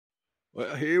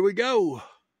Well, here we go.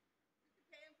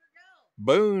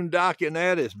 Boondocking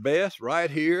at its best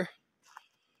right here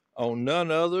on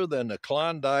none other than the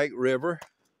Klondike River.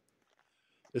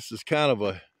 This is kind of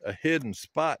a hidden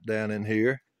spot down in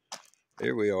here.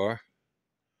 Here we are.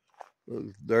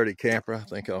 Little dirty camper. I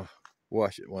think I'll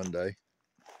wash it one day.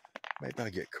 Maybe I'll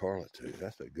get Carla too.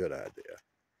 That's a good idea.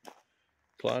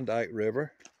 Klondike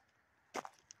River.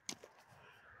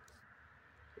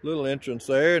 Little entrance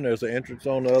there, and there's an entrance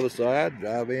on the other side.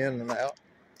 Drive in and out.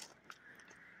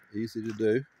 Easy to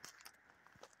do.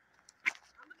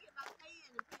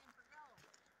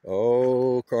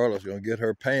 Oh, Carla's gonna get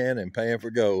her pan and pan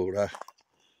for gold. I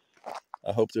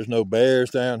hope there's no bears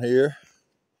down here.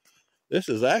 This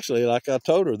is actually, like I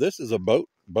told her, this is a boat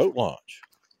launch.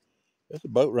 It's a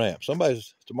boat ramp.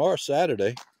 Tomorrow's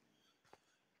Saturday.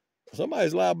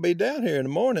 Somebody's allowed to be down here in the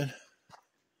morning.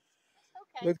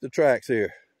 Okay. Look at the tracks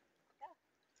here.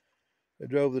 They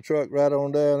drove the truck right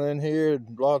on down in here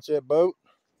and launched that boat.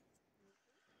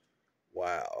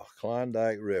 Wow,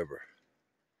 Klondike River.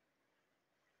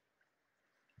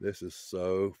 This is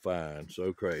so fine,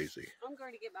 so crazy. I'm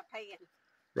going to get my pan.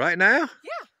 Right now?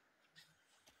 Yeah.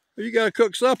 Well, you got to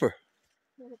cook supper.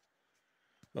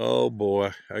 Oh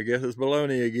boy, I guess it's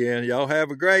baloney again. Y'all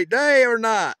have a great day or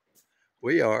not?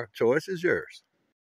 We are. Choice is yours.